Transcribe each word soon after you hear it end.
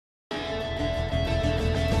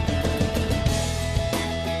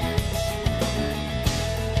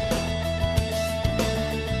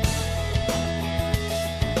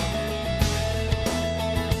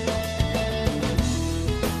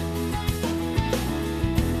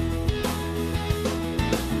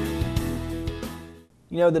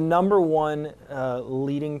You know, the number one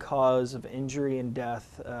leading cause of injury and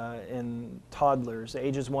death in toddlers,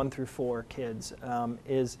 ages 1 through 4 kids,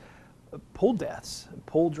 is pool deaths,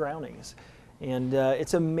 pool drownings. And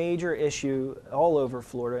it's a major issue all over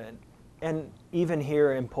Florida and even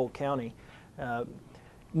here in Polk County.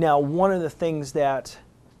 Now, one of the things that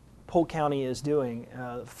Polk County is doing,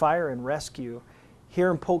 fire and rescue,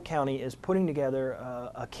 here in Polk County is putting together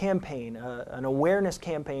a campaign, an awareness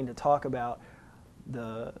campaign to talk about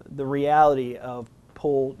the reality of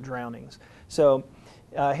pool drownings. So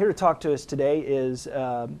here to talk to us today is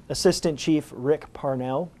Assistant Chief Rick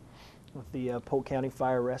Parnell with the Polk County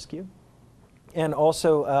Fire Rescue, and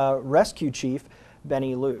also Rescue Chief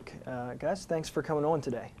Benny Luke. Guys, thanks for coming on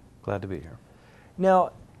today. Glad to be here.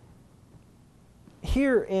 Now,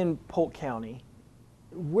 here in Polk County,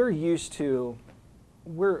 we're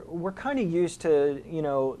kind of used to, you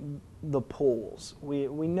know, the pools. We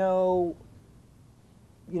know,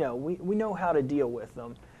 you know, we know how to deal with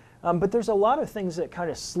them. But there's a lot of things that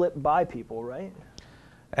kind of slip by people, right?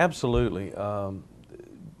 Absolutely.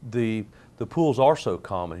 The pools are so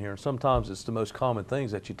common here, and sometimes it's the most common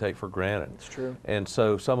things that you take for granted. It's true. And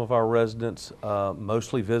so some of our residents,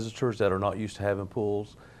 mostly visitors that are not used to having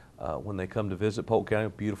pools, when they come to visit Polk County, a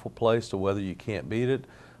beautiful place, the weather you can't beat it.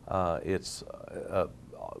 It's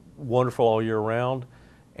wonderful all year round,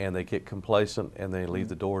 and they get complacent and they leave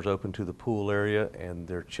the doors open to the pool area, and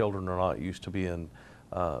their children are not used to being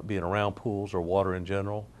around pools or water in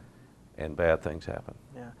general, and bad things happen.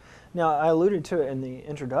 Yeah. Now, I alluded to it in the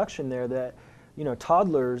introduction there that, you know,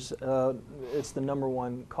 toddlers, it's the number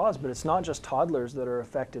one cause, but it's not just toddlers that are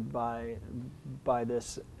affected by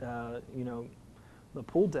this, you know, the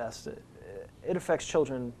pool deaths. It affects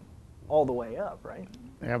children all the way up, right?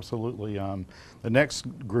 Absolutely. The next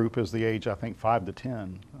group is the age, I think, 5 to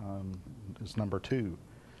 10 is number 2.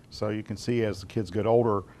 So you can see as the kids get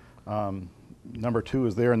older, number 2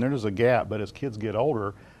 is there, and there's a gap, but as kids get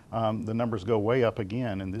older, the numbers go way up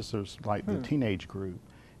again, and this is like the teenage group.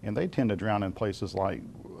 And they tend to drown in places like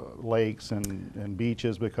lakes and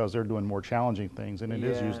beaches because they're doing more challenging things, and it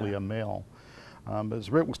is usually a male. But as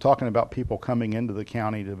Rick was talking about people coming into the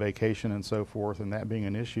county to vacation and so forth, and that being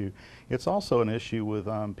an issue, it's also an issue with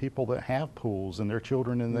people that have pools and their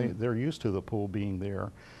children, and they're used to the pool being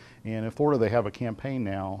there. And in Florida, they have a campaign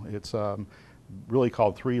now. It's really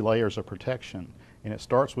called 3 Layers of Protection, and it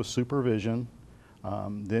starts with supervision,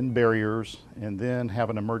 then barriers, and then have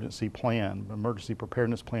an emergency plan, emergency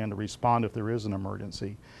preparedness plan to respond if there is an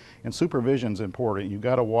emergency. And supervision is important. You've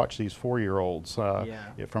got to watch these 4-year-olds.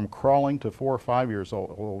 From crawling to 4 or 5 years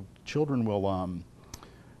old, children will,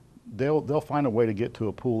 they'll find a way to get to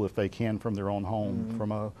a pool if they can from their own home,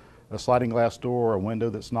 from a sliding glass door, a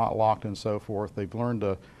window that's not locked and so forth. They've learned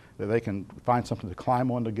that they can find something to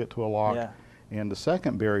climb on to get to a lock. Yeah. And the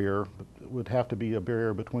second barrier would have to be a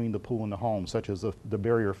barrier between the pool and the home, such as the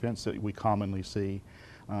barrier fence that we commonly see.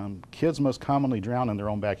 Kids most commonly drown in their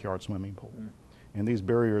own backyard swimming pool, and these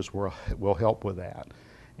barriers will help with that.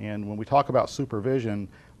 And when we talk about supervision,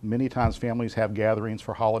 many times families have gatherings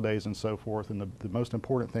for holidays and so forth, and the most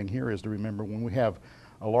important thing here is to remember when we have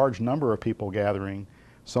a large number of people gathering,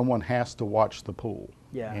 someone has to watch the pool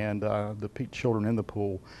and the children in the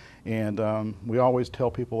pool. And we always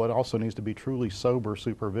tell people it also needs to be truly sober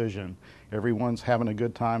supervision. Everyone's having a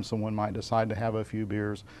good time. Someone might decide to have a few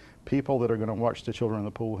beers. People that are going to watch the children in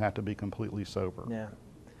the pool have to be completely sober. Yeah.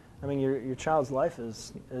 I mean, your child's life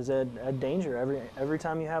is at danger every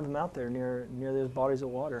time you have them out there near those bodies of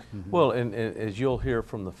water. Well, and as you'll hear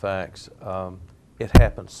from the facts, it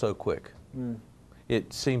happens so quick.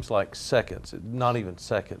 It seems like seconds, not even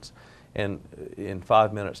seconds. And in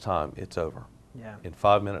 5 minutes time, it's over. Yeah. In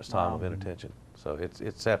 5 minutes time of inattention. So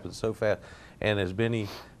it's happened so fast. And as Benny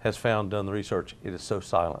has found, done the research, it is so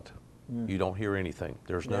silent. You don't hear anything.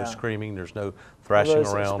 There's no screaming, there's no thrashing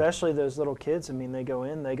around. Especially those little kids, I mean, they go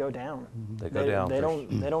in, they go down. They go down. They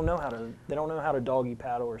don't know how to doggy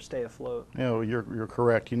paddle or stay afloat. You know, you're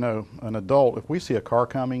correct. You know, an adult, if we see a car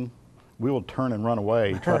coming, we will turn and run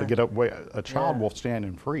away, try to get away. A child will stand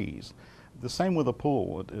and freeze. The same with a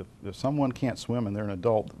pool. If someone can't swim and they're an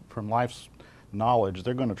adult, from life's knowledge,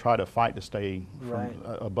 they're going to try to fight to stay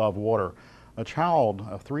above water. A child,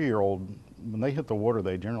 a 3-year-old, when they hit the water,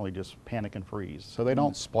 they generally just panic and freeze. So they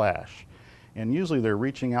don't splash. And usually they're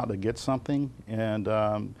reaching out to get something, and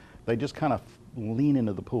they just kind of lean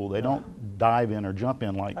into the pool. They don't dive in or jump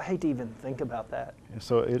in like. I hate to even think about that.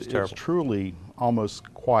 So it's truly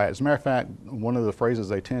almost quiet. As a matter of fact, one of the phrases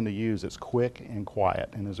they tend to use is quick and quiet.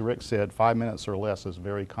 And as Rick said, 5 minutes or less is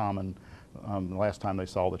very common the last time they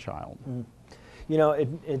saw the child. You know,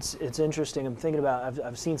 it's interesting. I'm thinking about,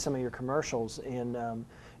 I've seen some of your commercials, and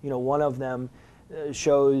you know, one of them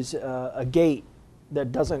shows a gate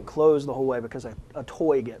that doesn't close the whole way because a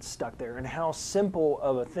toy gets stuck there, and how simple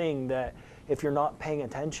of a thing that if you're not paying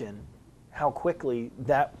attention, how quickly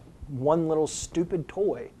that one little stupid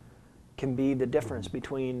toy can be the difference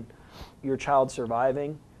between your child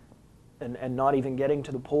surviving and not even getting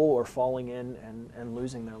to the pool, or falling in and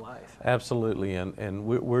losing their life. Absolutely, and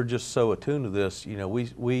we're just so attuned to this. You know,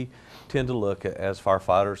 we tend to look at, as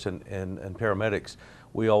firefighters and paramedics,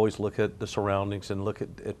 we always look at the surroundings and look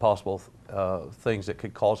at possible things that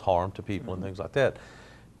could cause harm to people and things like that.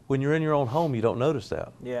 When you're in your own home, you don't notice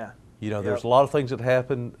that. Yeah. You know, there's a lot of things that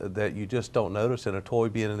happen that you just don't notice, and a toy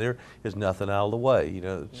being in there is nothing out of the way. You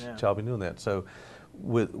know, child be doing that. So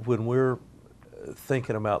when we're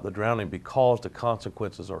thinking about the drowning, because the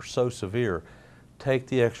consequences are so severe, take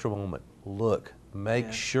the extra moment, look,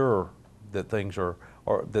 make sure that things are,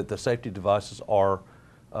 or that the safety devices are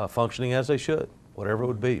functioning as they should, whatever it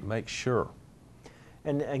would be, make sure.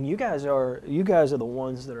 And you guys are the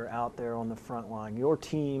ones that are out there on the front line. Your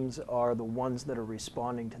teams are the ones that are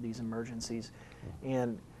responding to these emergencies,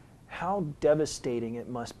 and how devastating it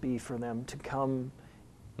must be for them to come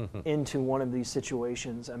into one of these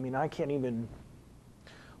situations. I mean, I can't even.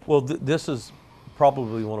 Well, this is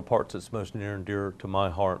probably one of the parts that's most near and dear to my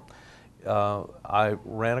heart. I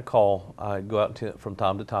ran a call. I go out from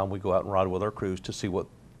time to time. We go out and ride with our crews to see what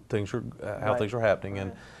things are, how things are happening,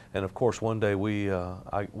 and of course, one day we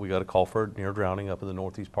got a call for a near drowning up in the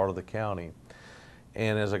northeast part of the county.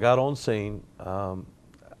 And as I got on scene,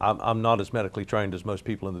 I'm not as medically trained as most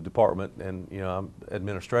people in the department, and you know, I'm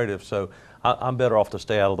administrative, so I'm better off to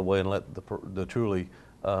stay out of the way and let the truly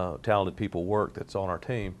talented people work that's on our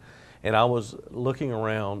team. And I was looking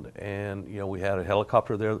around, and you know, we had a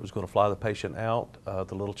helicopter there that was going to fly the patient out,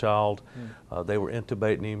 the little child. They were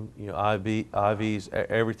intubating him, you know, IVs,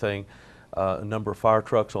 everything. A number of fire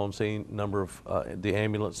trucks on scene, number of the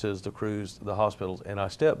ambulances, the crews, the hospitals, and I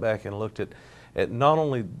stepped back and looked at not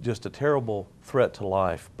only just a terrible threat to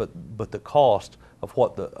life, but the cost of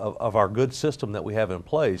what of our good system that we have in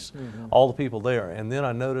place, all the people there. And then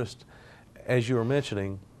I noticed, as you were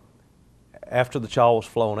mentioning, after the child was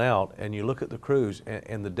flown out, and you look at the crews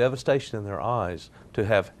and the devastation in their eyes to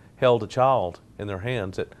have held a child in their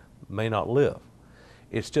hands that may not live.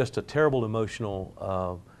 It's just a terrible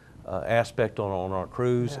emotional aspect on our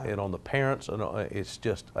crews and on the parents, and it's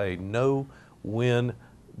just a no-win.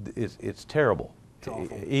 It's terrible.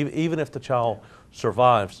 Even if the child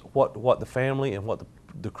survives, what the family and what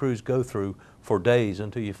the crews go through for days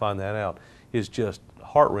until you find that out is just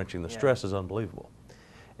heart-wrenching. The stress is unbelievable.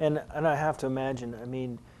 And I have to imagine, I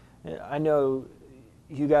mean, I know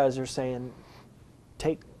you guys are saying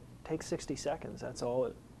take 60 seconds. That's all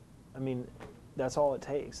it, I mean, that's all it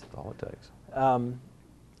takes. That's all it takes.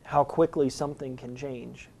 How quickly something can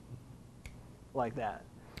change like that.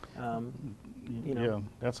 You know. Yeah,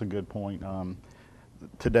 that's a good point.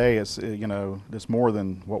 Today, it's you know, it's more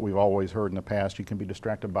than what we've always heard in the past. You can be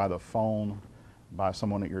distracted by the phone, by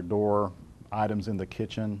someone at your door, items in the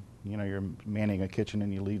kitchen. You know, you're manning a kitchen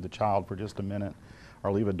and you leave the child for just a minute,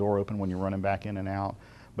 or leave a door open when you're running back in and out.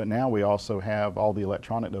 But now we also have all the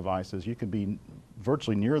electronic devices. You could be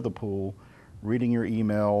virtually near the pool, reading your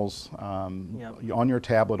emails on your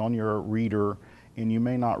tablet, on your reader, and you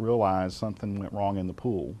may not realize something went wrong in the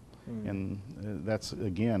pool. And that's,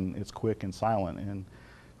 again, it's quick and silent. And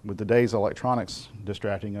with today's electronics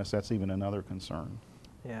distracting us, that's even another concern.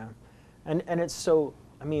 Yeah, and it's so,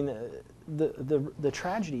 I mean, the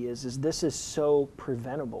tragedy is this is so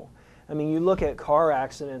preventable. I mean, you look at car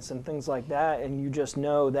accidents and things like that, and you just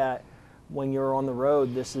know that when you're on the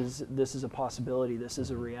road, this is a possibility, this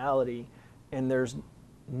is a reality, and there's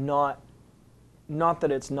not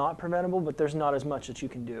that it's not preventable, but there's not as much that you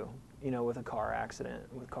can do, you know, with a car accident.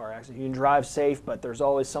 You can drive safe, but there's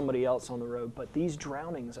always somebody else on the road. But these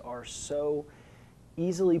drownings are so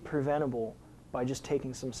easily preventable by just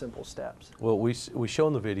taking some simple steps. Well, we show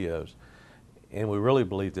in the videos, and we really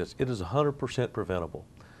believe this. It is 100% preventable.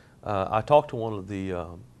 I talked to one of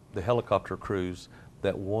the helicopter crews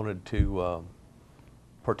that wanted to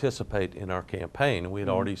participate in our campaign, and we had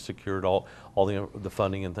already secured all the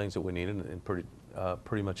funding and things that we needed, and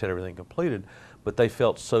pretty much had everything completed. But they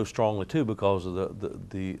felt so strongly too, because of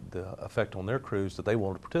the effect on their crews, that they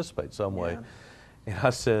wanted to participate some way. And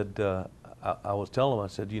I said, I was telling them, I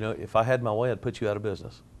said, you know, if I had my way, I'd put you out of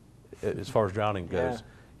business as far as drowning goes.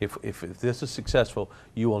 If this is successful,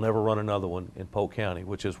 you will never run another one in Polk County,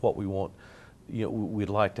 which is what we want. You know, we'd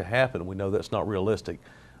like to happen. We know that's not realistic,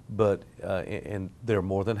 but and they're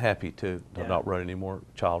more than happy to not run any more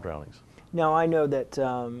child drownings. Now I know that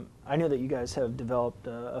you guys have developed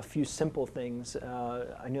a few simple things.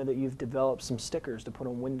 I know that you've developed some stickers to put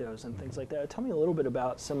on windows and things like that. Tell me a little bit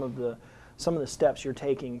about some of the steps you're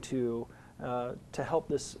taking to help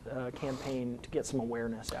this campaign to get some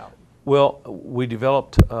awareness out. Well, we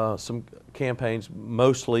developed some campaigns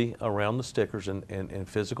mostly around the stickers and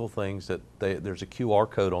physical things that there's a QR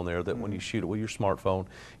code on there that when you shoot it with your smartphone,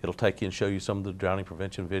 it'll take you and show you some of the drowning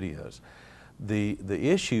prevention videos. The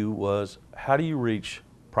issue was, how do you reach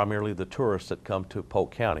primarily the tourists that come to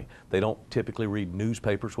Polk County? They don't typically read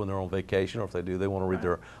newspapers when they're on vacation, or if they do, they want to read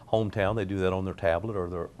their hometown. They do that on their tablet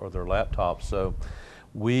or their laptop. So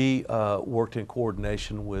we worked in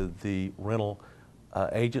coordination with the rental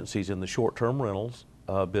agencies in the short-term rentals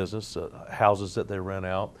business, houses that they rent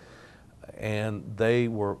out, and they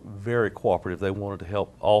were very cooperative. They wanted to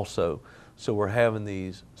help also. So we're having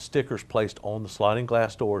these stickers placed on the sliding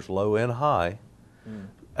glass doors, low and high.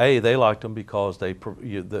 A, they liked them because they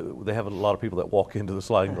have a lot of people that walk into the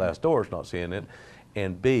sliding glass doors not seeing it.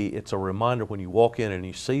 And B, it's a reminder when you walk in and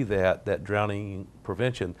you see that drowning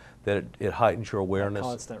prevention, that it heightens your awareness.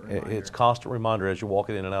 Constant reminder. It's a constant reminder as you're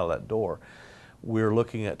walking in and out of that door. We're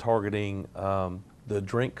looking at targeting the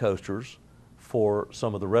drink coasters for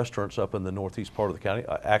some of the restaurants up in the northeast part of the county,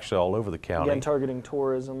 actually all over the county. Again, targeting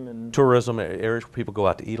tourism and tourism areas where people go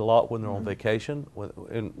out to eat a lot when they're on vacation,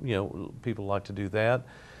 and people like to do that.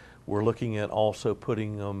 We're looking at also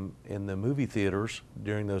putting them in the movie theaters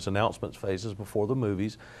during those announcements phases before the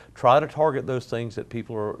movies. Try to target those things that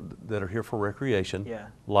people that are here for recreation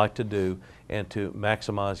like to do, and to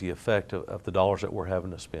maximize the effect of the dollars that we're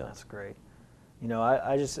having to spend. That's great.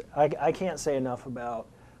 I can't say enough about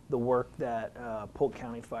the work that Polk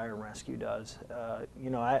County Fire and Rescue does.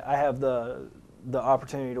 I have the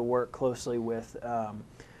opportunity to work closely with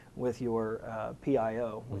your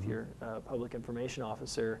PIO, with your Public Information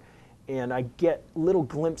Officer, and I get little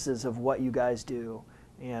glimpses of what you guys do,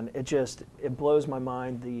 and it blows my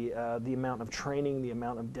mind the amount of training, the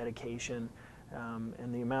amount of dedication,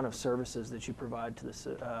 and the amount of services that you provide to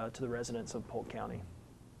the residents of Polk County.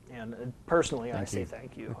 And personally, I say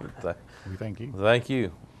thank you. We thank you. Thank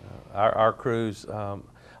you. Our crews, our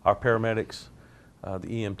paramedics, the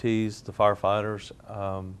EMTs, the firefighters,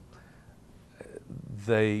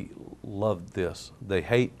 they love this. They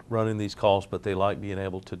hate running these calls, but they like being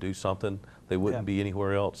able to do something. They wouldn't be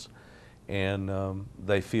anywhere else. And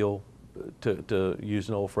they feel, to use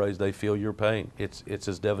an old phrase, they feel your pain. It's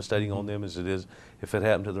as devastating on them as it is if it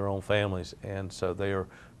happened to their own families. And so they are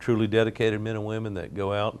truly dedicated men and women that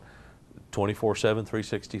go out 24/7,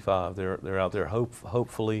 365. They're out there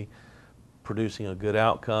hopefully producing a good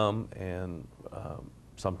outcome, and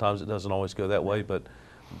sometimes it doesn't always go that way, but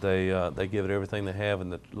they give it everything they have,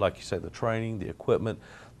 and like you say, the training, the equipment,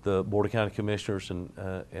 the Board of County Commissioners and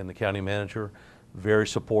the county manager, very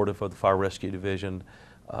supportive of the Fire Rescue Division,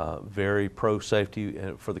 very pro-safety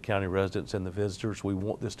for the county residents and the visitors. We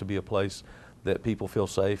want this to be a place that people feel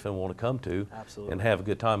safe and want to come to. Absolutely. And have a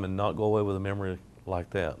good time and not go away with a memory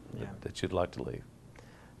like that you'd like to leave.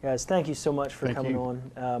 Guys, thank you so much for coming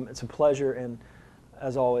on. It's a pleasure, and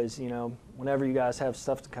as always, whenever you guys have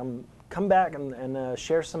stuff to come back and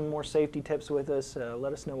share some more safety tips with us.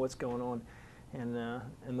 Let us know what's going on in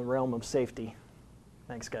the realm of safety.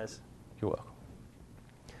 Thanks, guys. You're welcome.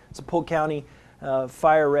 So Polk County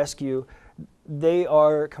Fire Rescue, they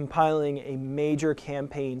are compiling a major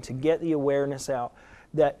campaign to get the awareness out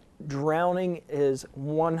that drowning is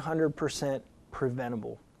 100%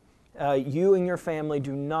 preventable. You and your family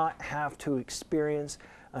do not have to experience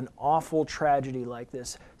an awful tragedy like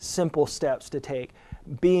this. Simple steps to take: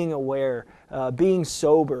 being aware, being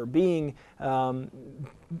sober, being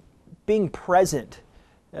present.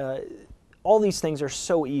 All these things are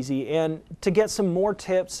so easy. And to get some more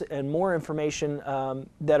tips and more information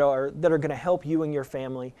that are going to help you and your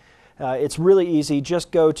family, it's really easy.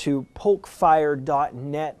 Just go to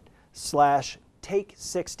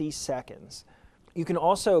polkfire.net/take60seconds. You can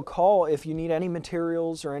also call if you need any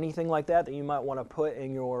materials or anything like that you might want to put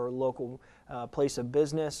in your local place of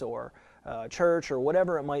business or church or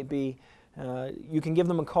whatever it might be. You can give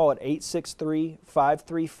them a call at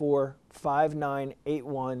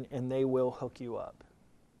 863-534-5981 and they will hook you up.